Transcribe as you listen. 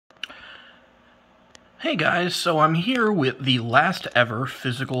Hey guys, so I'm here with the last ever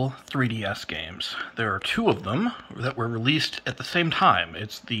physical 3DS games. There are two of them that were released at the same time.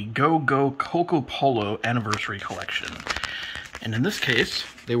 It's the Go Go Kokopolo Anniversary Collection. And in this case,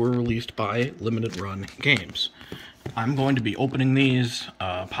 they were released by Limited Run Games. I'm going to be opening these,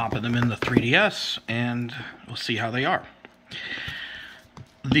 popping them in the 3DS, and we'll see how they are.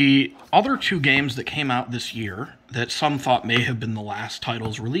 The other two games that came out this year that some thought may have been the last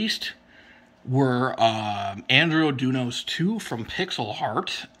titles released were Andrew Duno's 2 from Pixel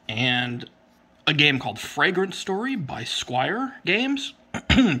Heart and a game called Fragrant Story by Squire Games.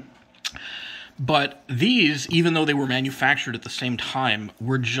 But these, even though they were manufactured at the same time,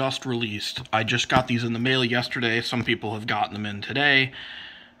 were just released. I just got these in the mail yesterday. Some people have gotten them in today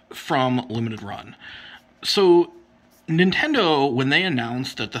from Limited Run. So Nintendo, when they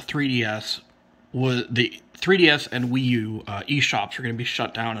announced that the 3DS and Wii U eShops are going to be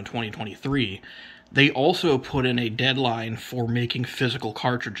shut down in 2023, they also put in a deadline for making physical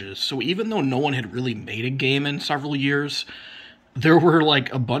cartridges. So even though no one had really made a game in several years, there were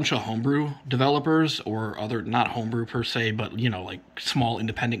like a bunch of homebrew developers, or other, not homebrew per se, but like small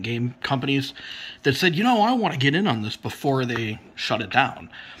independent game companies that said, I want to get in on this before they shut it down.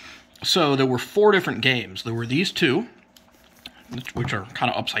 So there were 4 different games. There were these 2, which are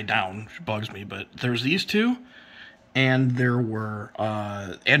kind of upside down, which bugs me, but there's these 2, and there were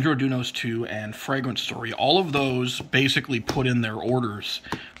Andrew Duno's 2 and Fragrant Story. All of those basically put in their orders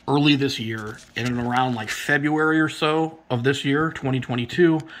early this year, and around like February or so of this year,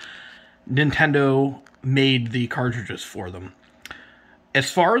 2022, Nintendo made the cartridges for them.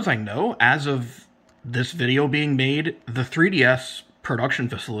 As far as I know, as of this video being made, the 3DS production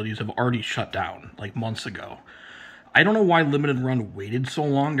facilities have already shut down, like months ago. I don't know why Limited Run waited so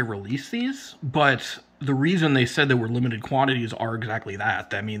long to release these, but the reason they said they were limited quantities are exactly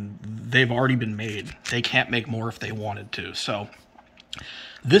that. I mean, they've already been made. They can't make more if they wanted to. So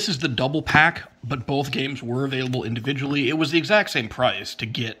this is the double pack, but both games were available individually. It was the exact same price to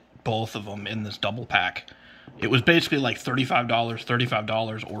get both of them in this double pack. It was basically like $35, or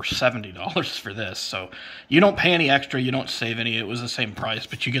 $70 for this. So you don't pay any extra, you don't save any. It was the same price,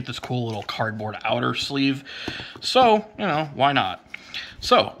 but you get this cool little cardboard outer sleeve. So, why not?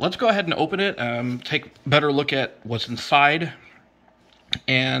 So let's go ahead and open it, take a better look at what's inside,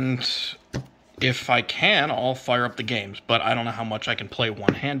 and if I can, I'll fire up the games, but I don't know how much I can play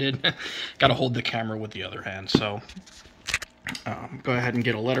one-handed. Gotta hold the camera with the other hand, so go ahead and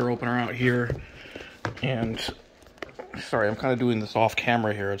get a letter opener out here. And, sorry, I'm kind of doing this off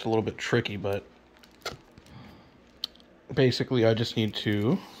camera here. It's a little bit tricky, but basically I just need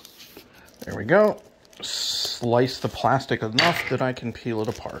to, there we go, slice the plastic enough that I can peel it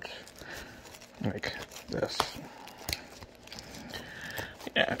apart. Like this.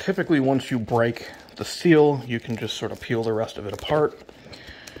 Yeah, typically once you break the seal, you can just sort of peel the rest of it apart.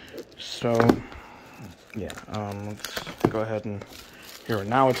 So, yeah, let's go ahead and, here,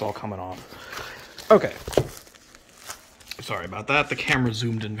 now it's all coming off. Okay, sorry about that. The camera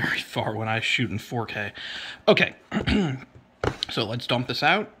zoomed in very far when I shoot in 4K. Okay, so let's dump this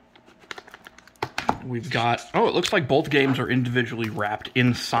out. We've got, it looks like both games are individually wrapped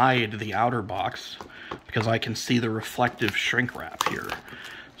inside the outer box, because I can see the reflective shrink wrap here.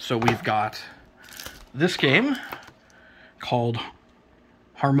 So we've got this game called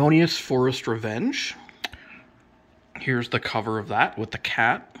Harmonious Forest Revenge. Here's the cover of that with the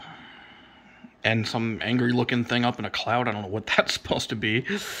cat and some angry looking thing up in a cloud. I don't know what that's supposed to be.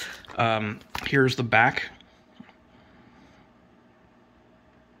 Here's the back.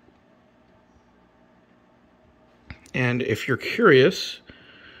 And if you're curious,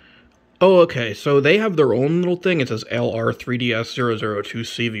 okay, so they have their own little thing. It says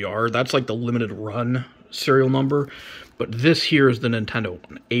LR3DS002CVR. That's like the Limited Run serial number. But this here is the Nintendo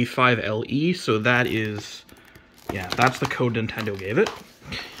one, A5LE. So that is, yeah, that's the code Nintendo gave it.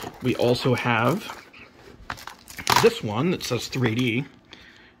 We also have this one that says 3D,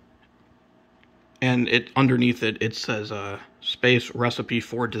 and underneath it says space recipe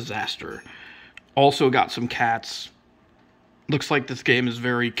for disaster. Also got some cats. Looks like this game is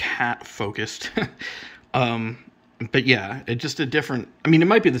very cat focused. But yeah, it's just a different, it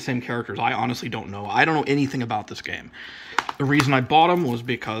might be the same characters. I honestly don't know. I don't know anything about this game. The reason I bought them was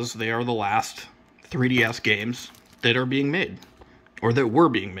because they are the last 3DS games that are being made. Or that were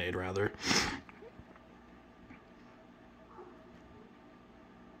being made, rather.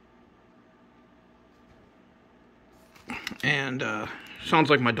 And, sounds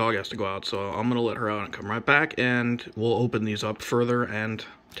like my dog has to go out, so I'm going to let her out and come right back, and we'll open these up further and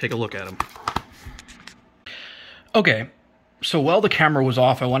take a look at them. Okay, So while the camera was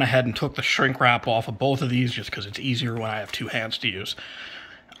off, I went ahead and took the shrink wrap off of both of these just because it's easier when I have two hands to use.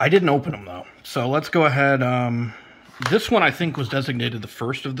 I didn't open them, though. So let's go ahead. This one, I think, was designated the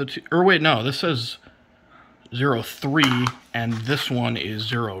first of the two. Or wait, no, this says 03, and this one is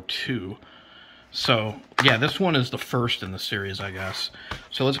 02. So, yeah, this one is the first in the series, I guess.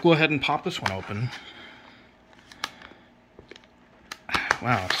 So let's go ahead and pop this one open.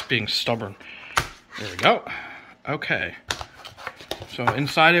 Wow, it's being stubborn. There we go. Okay. So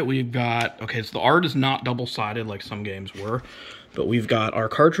inside it, we've got... Okay, so the art is not double-sided like some games were. But we've got our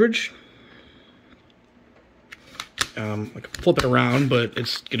cartridge. I can flip it around, but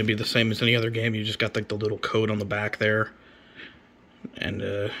it's going to be the same as any other game. You just got like the little code on the back there.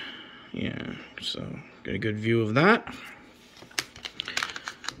 And, yeah, so get a good view of that.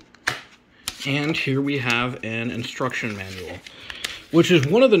 And here we have an instruction manual, which is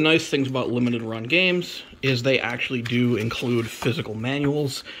one of the nice things about limited run games, is they actually do include physical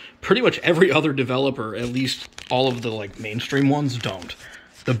manuals. Pretty much every other developer, at least all of the like mainstream ones, don't.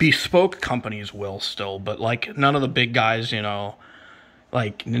 The bespoke companies will still, but like none of the big guys, you know,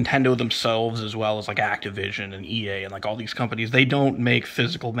 like Nintendo themselves, as well as like Activision and EA and like all these companies, they don't make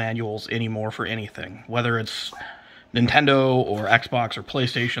physical manuals anymore for anything. Whether it's Nintendo or Xbox or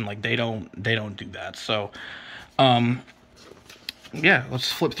PlayStation, like they don't do that. So, yeah,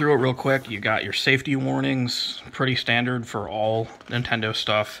 let's flip through it real quick. You got your safety warnings, pretty standard for all Nintendo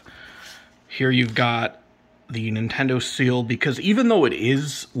stuff. Here you've got the Nintendo seal, because even though it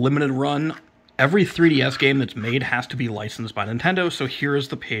is limited run, every 3DS game that's made has to be licensed by Nintendo, so here is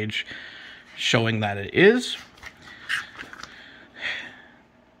the page showing that it is.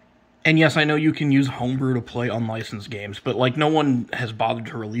 And yes, I know you can use homebrew to play unlicensed games, but like no one has bothered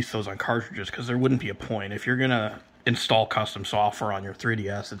to release those on cartridges because there wouldn't be a point. If you're gonna install custom software on your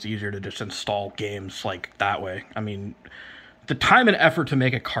 3DS, it's easier to just install games like that way. I mean, the time and effort to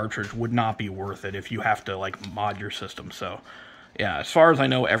make a cartridge would not be worth it if you have to like mod your system. So yeah, as far as I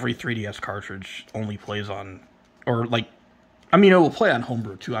know, every 3DS cartridge only plays on, or like, I mean, it will play on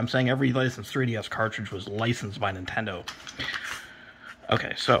homebrew too. I'm saying every licensed 3DS cartridge was licensed by Nintendo.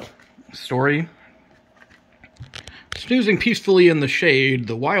 Okay, so story. Snoozing peacefully in the shade,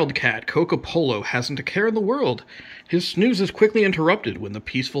 the wildcat Kokopolo hasn't a care in the world. His snooze is quickly interrupted when the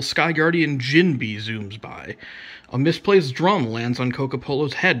peaceful Sky Guardian Jinbee zooms by. A misplaced drum lands on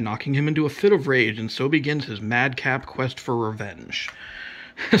Kokopolo's head, knocking him into a fit of rage, and so begins his madcap quest for revenge.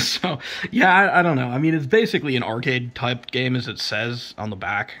 So, yeah, I don't know. I mean, it's basically an arcade-type game, as it says on the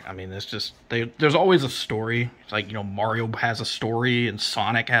back. I mean, it's just, there's always a story. It's like, you know, Mario has a story, and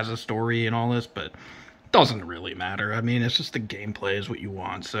Sonic has a story, and all this, but it doesn't really matter. I mean, it's just the gameplay is what you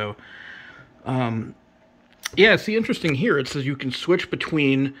want. So, yeah, see, interesting here. It says you can switch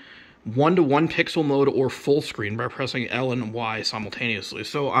between 1-to-1 pixel mode or full screen by pressing L and Y simultaneously.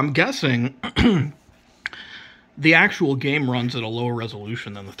 So I'm guessing the actual game runs at a lower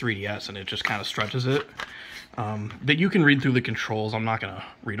resolution than the 3DS, and it just kind of stretches it. But you can read through the controls. I'm not going to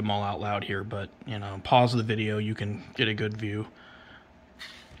read them all out loud here, but, you know, pause the video. You can get a good view.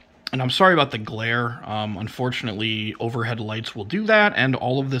 And I'm sorry about the glare. Unfortunately, overhead lights will do that, and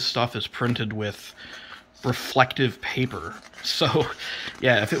all of this stuff is printed with reflective paper. So,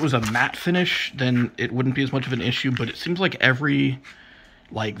 yeah, if it was a matte finish, then it wouldn't be as much of an issue, but it seems like every,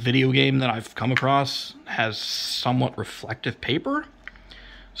 like, video game that I've come across has somewhat reflective paper.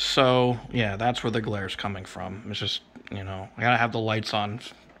 So, yeah, that's where the glare's coming from. It's just, you know, I gotta have the lights on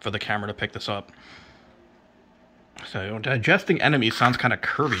for the camera to pick this up. So, digesting enemies sounds kind of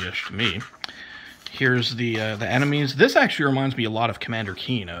Kirby-ish to me. Here's the enemies. This actually reminds me a lot of Commander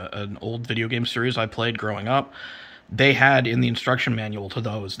Keen, an old video game series I played growing up. They had, in the instruction manual to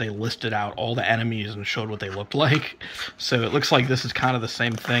those, they listed out all the enemies and showed what they looked like. So it looks like this is kind of the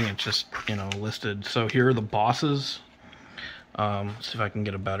same thing. It's just, you know, listed. So here are the bosses. Let's see if I can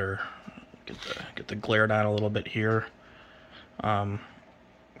get a better, get the glare down a little bit here.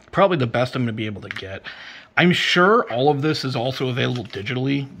 Probably the best I'm going to be able to get. I'm sure all of this is also available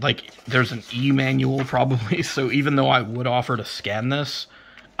digitally. Like, there's an e-manual probably, so even though I would offer to scan this,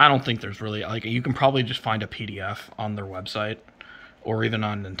 I don't think there's really, like, you can probably just find a PDF on their website, or even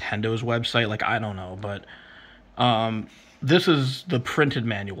on Nintendo's website, like, I don't know, but, this is the printed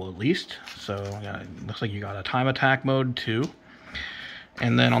manual at least, so, yeah, it looks like you got a time attack mode too,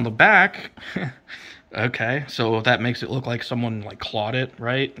 and then on the back, okay, so that makes it look like someone, like, clawed it,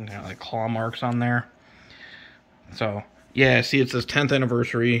 right, and like claw marks on there. So, yeah, see, it says 10th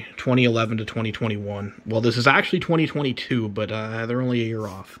anniversary, 2011 to 2021. Well, this is actually 2022, but they're only a year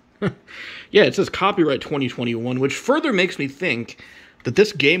off. Yeah, it says copyright 2021, which further makes me think that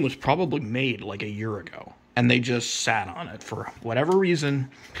this game was probably made like a year ago. and they just sat on it for whatever reason.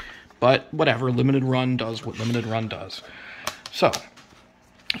 But whatever, limited run does what limited run does. So,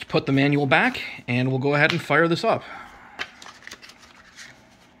 let's put the manual back, and we'll go ahead and fire this up.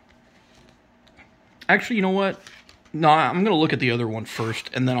 Actually, you know what? No, I'm going to look at the other one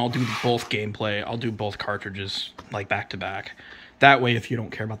first, and then I'll do both gameplay. I'll do both cartridges, like, back to back. That way, if you don't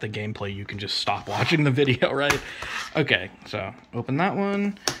care about the gameplay, you can just stop watching the video, right? Okay, so open that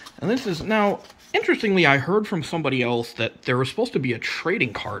one. And this is, now, interestingly, I heard from somebody else that there was supposed to be a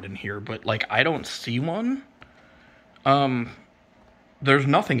trading card in here, but, like, I don't see one. There's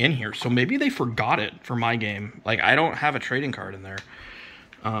nothing in here, so maybe they forgot it for my game. Like, I don't have a trading card in there.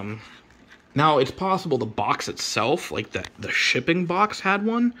 Now, it's possible the box itself, like the shipping box had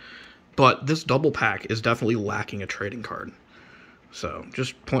one, but this double pack is definitely lacking a trading card. So,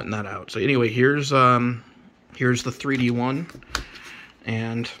 just pointing that out. So anyway, here's the 3D one,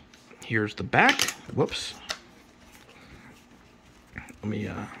 and here's the back. Whoops. Let me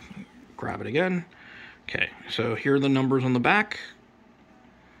grab it again. Okay, so here are the numbers on the back.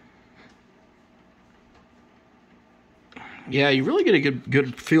 Yeah, you really get a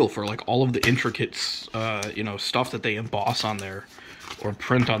good feel for, like, all of the intricate, you know, stuff that they emboss on there or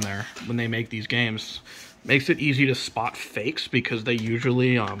print on there when they make these games. Makes it easy to spot fakes because they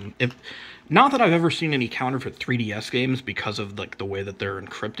usually, not that I've ever seen any counterfeit 3DS games because of, like, the way that they're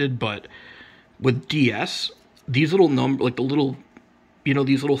encrypted, but with DS, these little like the little, you know,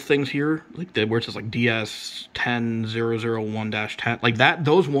 these little things here, like where it says, like, DS 10001-10, like that,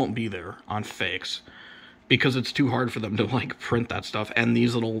 those won't be there on fakes, because it's too hard for them to, like, print that stuff, and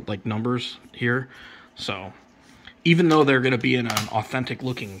these little, like, numbers here. So, even though they're going to be in an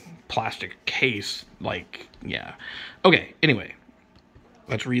authentic-looking plastic case, like, yeah. Okay, anyway,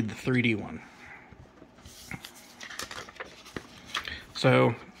 let's read the 3D one.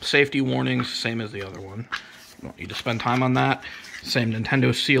 So, safety warnings, same as the other one. You don't need to spend time on that. Same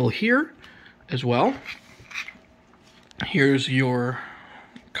Nintendo seal here as well. Here's your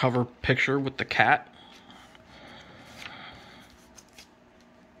cover picture with the cat.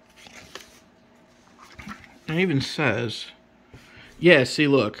 It even says, yeah, see,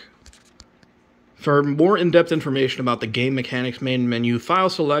 look. For more in-depth information about the game mechanics main menu, file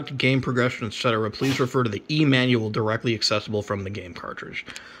select, game progression, etc., please refer to the e-manual directly accessible from the game cartridge.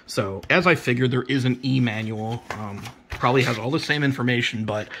 So, as I figured, there is an e-manual. Probably has all the same information,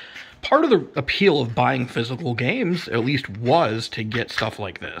 but part of the appeal of buying physical games, at least, was to get stuff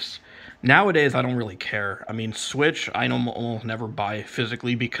like this. Nowadays, I don't really care. I mean, Switch, I almost never buy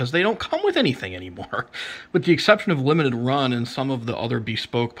physically because they don't come with anything anymore. With the exception of Limited Run and some of the other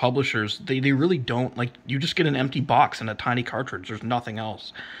bespoke publishers, they really don't. Like, you just get an empty box and a tiny cartridge. There's nothing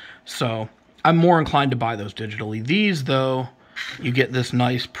else. So, I'm more inclined to buy those digitally. These, though, you get this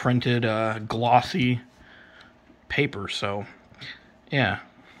nice printed, glossy paper. So, yeah.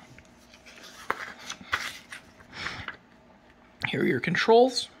 Here are your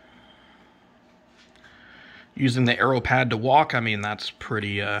controls. Using the arrow pad to walk, I mean, that's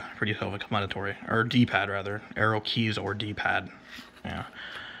pretty self-explanatory. Or D-pad, rather. Arrow keys or D-pad. Yeah.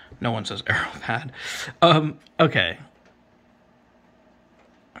 No one says arrow pad. Okay.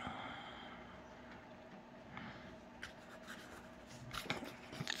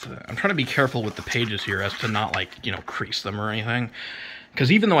 I'm trying to be careful with the pages here as to not, like, you know, crease them or anything.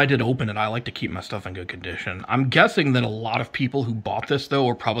 Because even though I did open it, I like to keep my stuff in good condition. I'm guessing that a lot of people who bought this, though,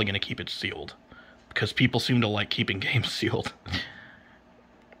 are probably going to keep it sealed. Because people seem to like keeping games sealed.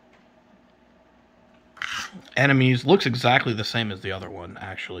 Enemies looks exactly the same as the other one,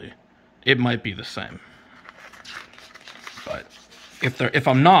 actually. It might be the same. But if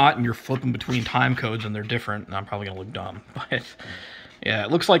I'm not, and you're flipping between time codes and they're different, I'm probably going to look dumb. But yeah,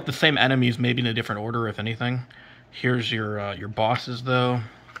 it looks like the same enemies, maybe in a different order, if anything. Here's your bosses, though.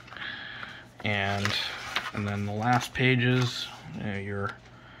 And then the last pages, your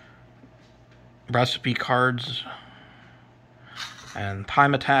recipe cards and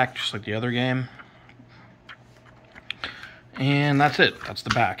time attack, just like the other game. And that's it. That's the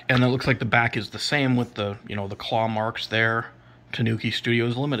back. And it looks like the back is the same with the, you know, the claw marks there. Tanuki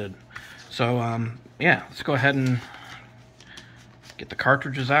Studios Limited. So, yeah, let's go ahead and get the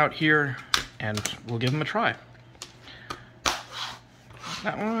cartridges out here, and we'll give them a try.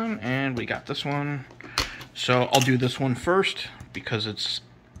 That one, and we got this one. So I'll do this one first, because it's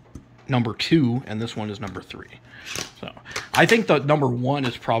number 2, and this one is number 3. So I think the number 1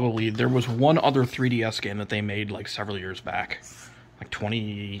 is probably, there was one other 3DS game that they made like several years back, like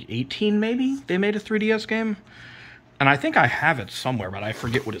 2018 maybe, they made a 3DS game, and I think I have it somewhere, but I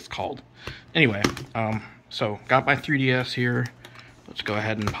forget what it's called. Anyway, so got my 3DS here. Let's go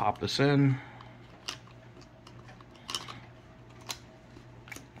ahead and pop this in.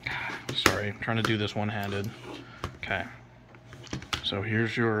 Sorry, I'm trying to do this one-handed. Okay. So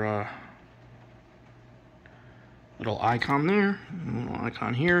here's your little icon there, little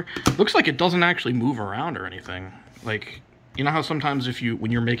icon here. Looks like it doesn't actually move around or anything. Like, you know how sometimes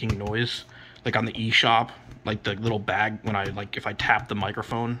when you're making noise, like on the eShop, like the little bag, if I tap the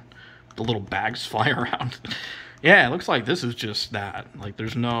microphone, the little bags fly around. Yeah, it looks like this is just that. Like,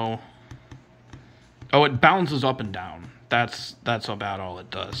 there's no... Oh, it bounces up and down. That's about all it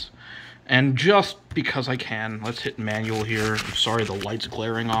does. And just because I can, let's hit manual here. I'm sorry, the light's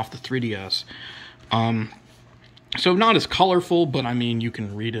glaring off the 3DS. So not as colorful, but I mean, you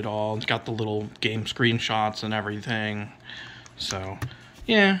can read it all. It's got the little game screenshots and everything. So,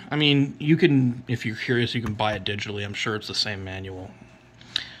 yeah, I mean, you can, if you're curious, you can buy it digitally. I'm sure it's the same manual.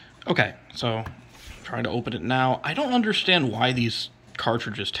 Okay, so trying to open it now. I don't understand why these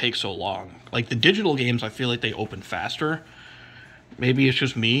cartridges take so long. Like, the digital games, I feel like they open faster. Maybe it's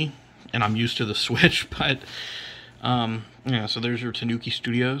just me, and I'm used to the Switch, but, yeah, so there's your Tanuki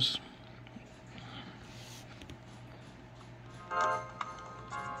Studios.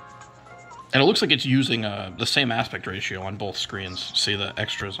 And it looks like it's using the same aspect ratio on both screens. See the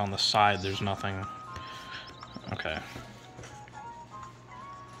extras on the side, there's nothing. Okay.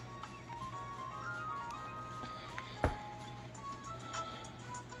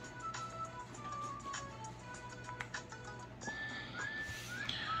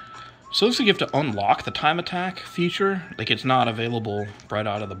 So it looks like you have to unlock the time attack feature. Like, it's not available right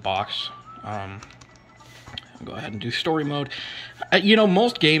out of the box. I'll go ahead and do story mode. You know,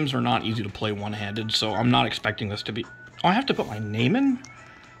 most games are not easy to play one-handed, so I'm not expecting this to be... Oh, I have to put my name in?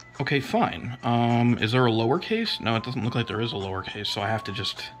 Okay, fine. Is there a lowercase? No, it doesn't look like there is a lowercase, so I have to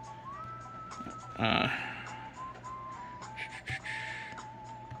just...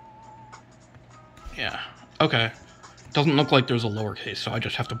 Yeah, okay. Doesn't look like there's a lowercase, so I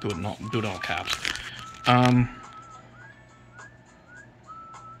just have to do it in all caps. I'm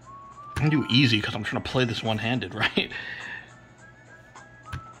gonna do easy because I'm trying to play this one-handed, right?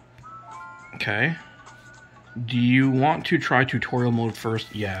 Okay. Do you want to try tutorial mode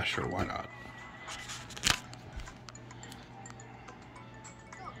first? Yeah, sure, why not?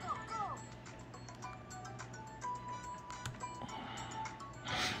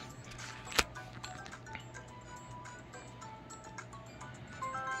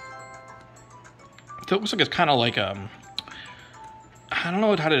 So it looks like it's kind of like I don't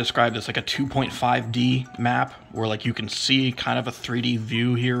know how to describe this, like a 2.5D map, where like you can see kind of a 3D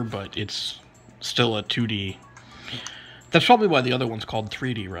view here, but it's still a 2D. That's probably why the other one's called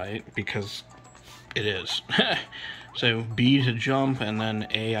 3D, right? Because it is. So B to jump, and then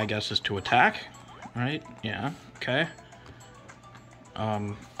A, I guess, is to attack, right? Yeah, okay.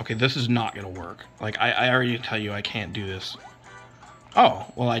 Okay, this is not gonna work. Like, I already tell you I can't do this. Oh,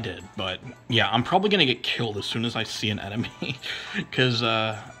 well, I did, but yeah, I'm probably gonna get killed as soon as I see an enemy, because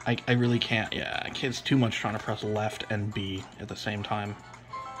I really can't. Yeah, it's too much trying to press left and B at the same time.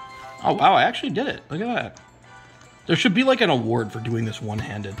 Oh wow, I actually did it. Look at that. There should be like an award for doing this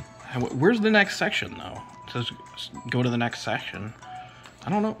one-handed. Where's the next section though? It says go to the next section. I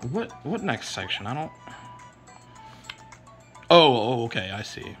don't know what next section. I don't. Oh, okay, I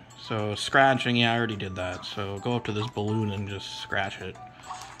see. So, scratching, yeah, I already did that. So, go up to this balloon and just scratch it.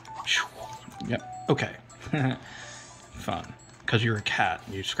 Yep, okay. Fun. Because you're a cat,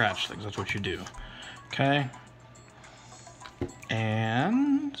 you scratch things, that's what you do. Okay.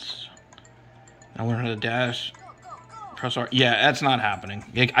 And... now learn how to dash. Press R. Yeah, that's not happening.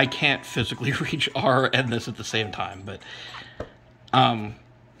 I can't physically reach R and this at the same time, but...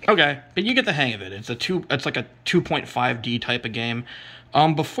 okay, but you get the hang of it. It's like a 2.5D type of game.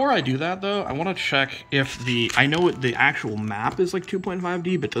 Before I do that, though, I want to check if I know the actual map is like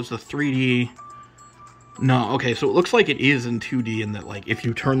 2.5D, but does the 3D... No, okay, so it looks like it is in 2D, in that, like, if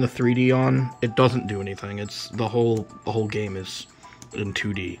you turn the 3D on, it doesn't do anything. It's the whole game is in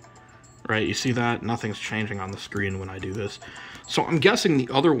 2D, right? You see that? Nothing's changing on the screen when I do this. So I'm guessing the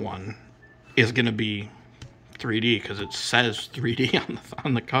other one is going to be 3D, because it says 3D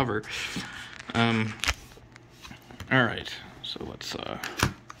on the cover. Alright. So let's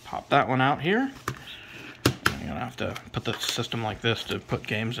pop that one out here. I'm gonna have to put the system like this to put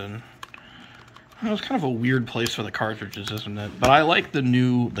games in. Well, it's kind of a weird place for the cartridges, isn't it? But I like the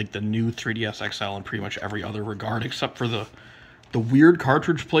new 3DS XL in pretty much every other regard, except for the weird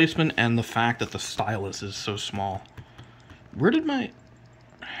cartridge placement and the fact that the stylus is so small. Where did my...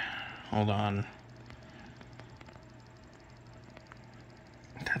 Hold on.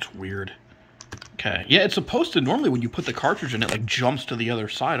 That's weird. Okay, yeah, it's supposed to, normally when you put the cartridge in, it like jumps to the other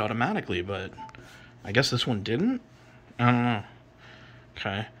side automatically, but I guess this one didn't? I don't know.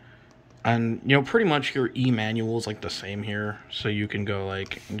 Okay. And, you know, pretty much your e-manual is, like, the same here. So you can go,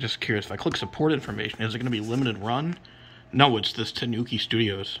 like, I'm just curious, if I click support information, is it going to be limited run? No, it's this Tanuki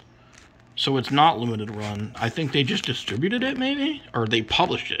Studios. So it's not limited run. I think they just distributed it, maybe? Or they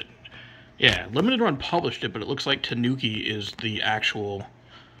published it. Yeah, limited run published it, but it looks like Tanuki is the actual,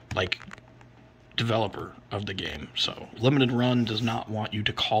 like, developer of the game. So limited run does not want you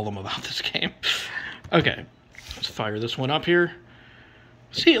to call them about this game. Okay, let's fire this one up here.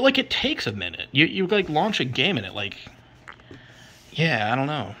 See, like, it takes a minute. You like, launch a game and it, like... Yeah, I don't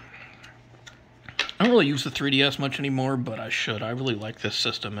know. I don't really use the 3DS much anymore, but I should. I really like this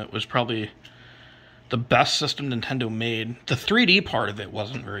system. It was probably the best system Nintendo made. The 3D part of it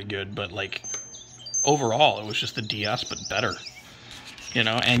wasn't very good, but, like, overall, it was just the DS, but better. You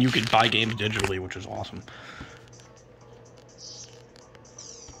know, and you could buy games digitally, which is awesome.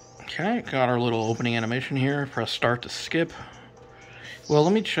 Okay, got our little opening animation here. Press start to skip. Well,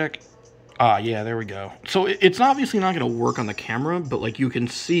 let me check. Ah, yeah, there we go. So it's obviously not going to work on the camera, but, like, you can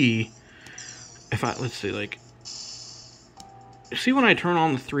see, if I, let's see, like, see when I turn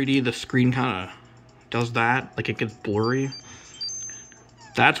on the 3D, the screen kind of does that, like, it gets blurry.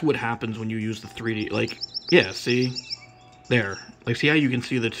 That's what happens when you use the 3D, like, yeah, see, there, like, see how you can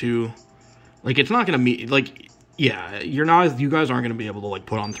see the two, like, it's not going to meet, like, yeah, you guys aren't going to be able to, like,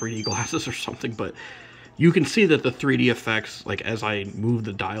 put on 3D glasses or something, but you can see that the 3D effects, like, as I move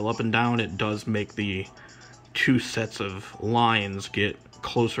the dial up and down, it does make the two sets of lines get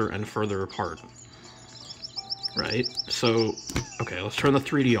closer and further apart. Right? So, okay, let's turn the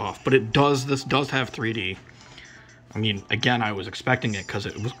 3D off. But this does have 3D. I mean, again, I was expecting it because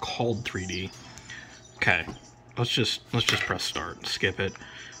it was called 3D. Okay, let's just press start, skip it.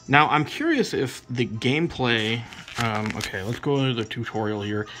 Now, I'm curious if the gameplay... okay, let's go into the tutorial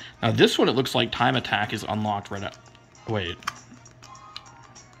here. Now, this one, it looks like time attack is unlocked right out... Wait.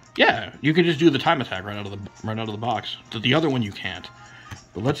 Yeah, you can just do the time attack right out of the box. The other one, you can't.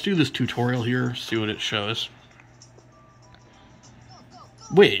 But let's do this tutorial here, see what it shows.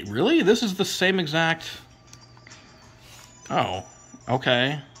 Wait, really? This is the same exact... Oh,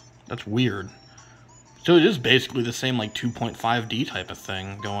 okay. That's weird. So it is basically the same, like, 2.5D type of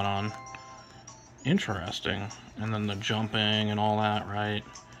thing going on. Interesting. And then the jumping and all that, right?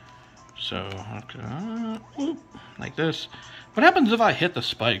 So, okay, whoop, like this. What happens if I hit the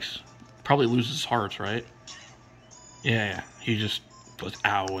spikes? Probably loses hearts, right? Yeah, he just goes,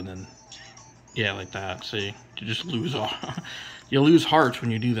 ow, and then, yeah, like that. See, you just lose all... You lose hearts when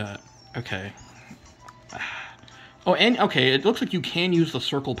you do that. Okay. Oh, and, okay, it looks like you can use the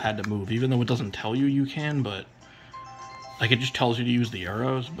circle pad to move, even though it doesn't tell you you can, but... Like, it just tells you to use the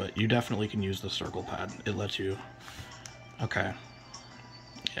arrows, but you definitely can use the circle pad. It lets you... Okay.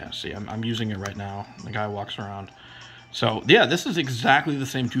 Yeah, see, I'm using it right now. The guy walks around. So, yeah, this is exactly the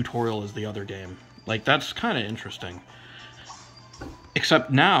same tutorial as the other game. Like, that's kind of interesting.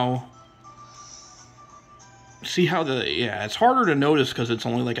 Except now... See how yeah, it's harder to notice because it's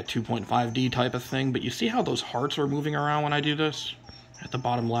only like a 2.5D type of thing, but you see how those hearts are moving around when I do this? At the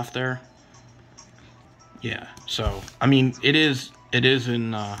bottom left there? Yeah, so, I mean, it is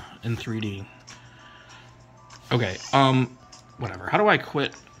in 3D. Okay, whatever. How do I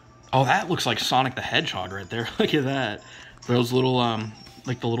quit? Oh, that looks like Sonic the Hedgehog right there. Look at that. Those little,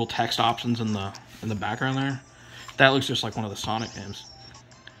 like the little text options in the background there. That looks just like one of the Sonic games.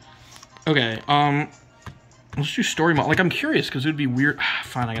 Okay, let's do story mode. Like, I'm curious, because it would be weird.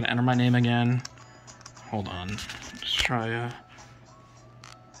 Fine, I gotta enter my name again. Hold on. Let's try,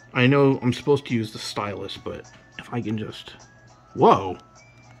 I know I'm supposed to use the stylus, but if I can just... Whoa!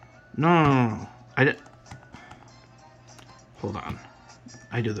 No. Hold on.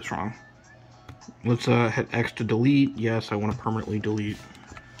 I did this wrong. Let's, hit X to delete. Yes, I want to permanently delete.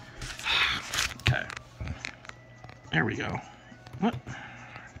 Okay. There we go. What?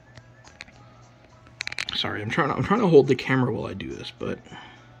 Sorry, I'm trying to hold the camera while I do this, but...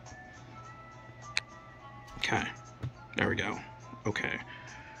 Okay. There we go. Okay.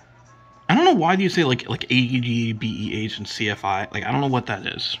 I don't know why these say, like AEG, BEH, and CFI. Like, I don't know what that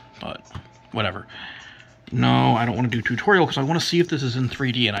is, but whatever. No, I don't want to do tutorial, because I want to see if this is in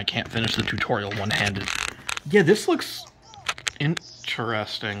 3D, and I can't finish the tutorial one-handed. Yeah, this looks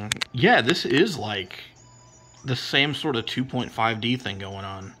interesting. Yeah, this is, like, the same sort of 2.5D thing going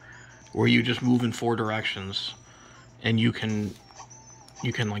on, where you just move in 4 directions, and you can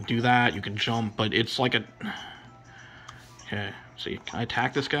like, do that, you can jump, but it's like a... Okay, see, can I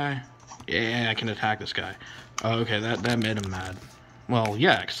attack this guy? Yeah, I can attack this guy. Oh, okay, that made him mad. Well,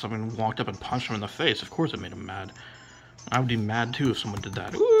 yeah, because someone walked up and punched him in the face. Of course it made him mad. I would be mad, too, if someone did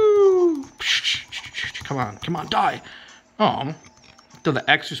that. Ooh! Come on, die! Oh, So the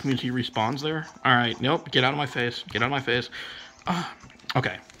X just means he respawns there? Alright, nope, get out of my face. Get out of my face.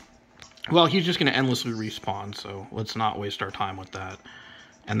 Okay. Well, he's just going to endlessly respawn, so let's not waste our time with that.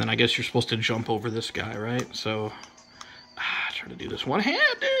 And then I guess you're supposed to jump over this guy, right? So, try to do this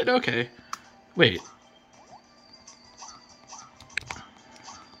one-handed. Okay. Wait.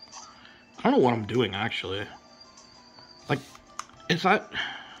 I don't know what I'm doing, actually. Like, is that...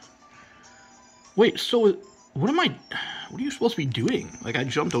 Wait, so what am I... What are you supposed to be doing? Like, I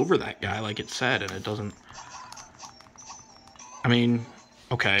jumped over that guy like it said, and it doesn't... I mean,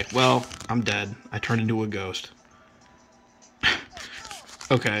 okay, well, I'm dead. I turned into a ghost.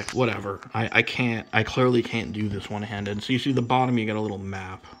 Okay, whatever. I clearly can't do this one-handed. So you see the bottom, you got a little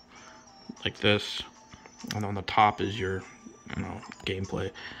map. Like this. And on the top is your, I don't know,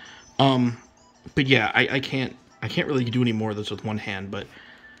 gameplay. But yeah, I can't really do any more of this with one hand, but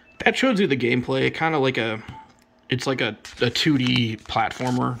that shows you the gameplay. Kind of like it's like a 2D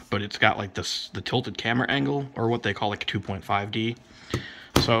platformer, but it's got like the tilted camera angle, or what they call like 2.5D.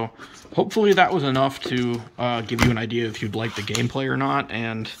 So hopefully that was enough to give you an idea if you'd like the gameplay or not.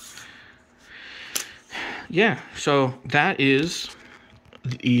 And yeah, so that is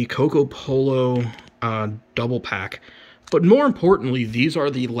the Kokopolo double pack. But more importantly, these are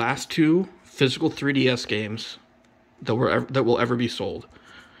the last 2 physical 3DS games that will ever be sold.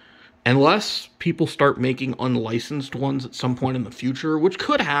 Unless people start making unlicensed ones at some point in the future, which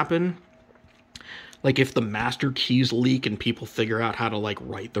could happen. Like, if the master keys leak and people figure out how to, like,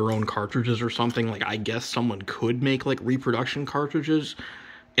 write their own cartridges or something, like, I guess someone could make, like, reproduction cartridges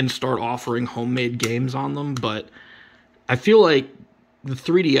and start offering homemade games on them, but I feel like the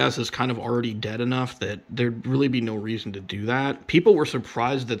 3DS is kind of already dead enough that there'd really be no reason to do that. People were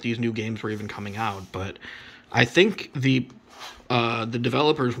surprised that these new games were even coming out, but I think the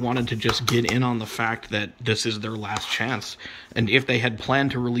developers wanted to just get in on the fact that this is their last chance. And if they had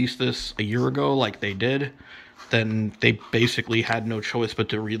planned to release this a year ago like they did, then they basically had no choice but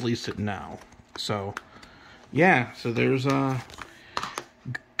to release it now. So, yeah, so there's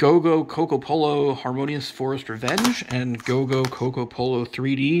Go-Go Kokopolo Harmonious Forest Revenge and Go-Go Kokopolo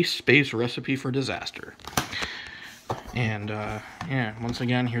 3D Space Recipe for Disaster. And, yeah, once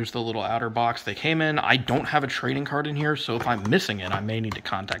again, here's the little outer box they came in. I don't have a trading card in here, so if I'm missing it, I may need to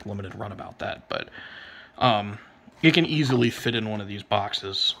contact Limited Run about that. But, it can easily fit in one of these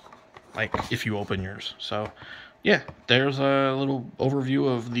boxes, like, if you open yours. So, yeah, there's a little overview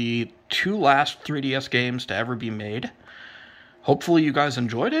of the 2 last 3DS games to ever be made. Hopefully you guys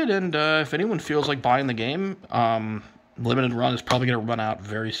enjoyed it, and if anyone feels like buying the game, Limited Run is probably going to run out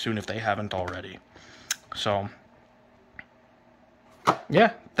very soon if they haven't already. So,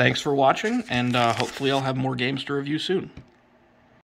 yeah, thanks for watching, and hopefully I'll have more games to review soon.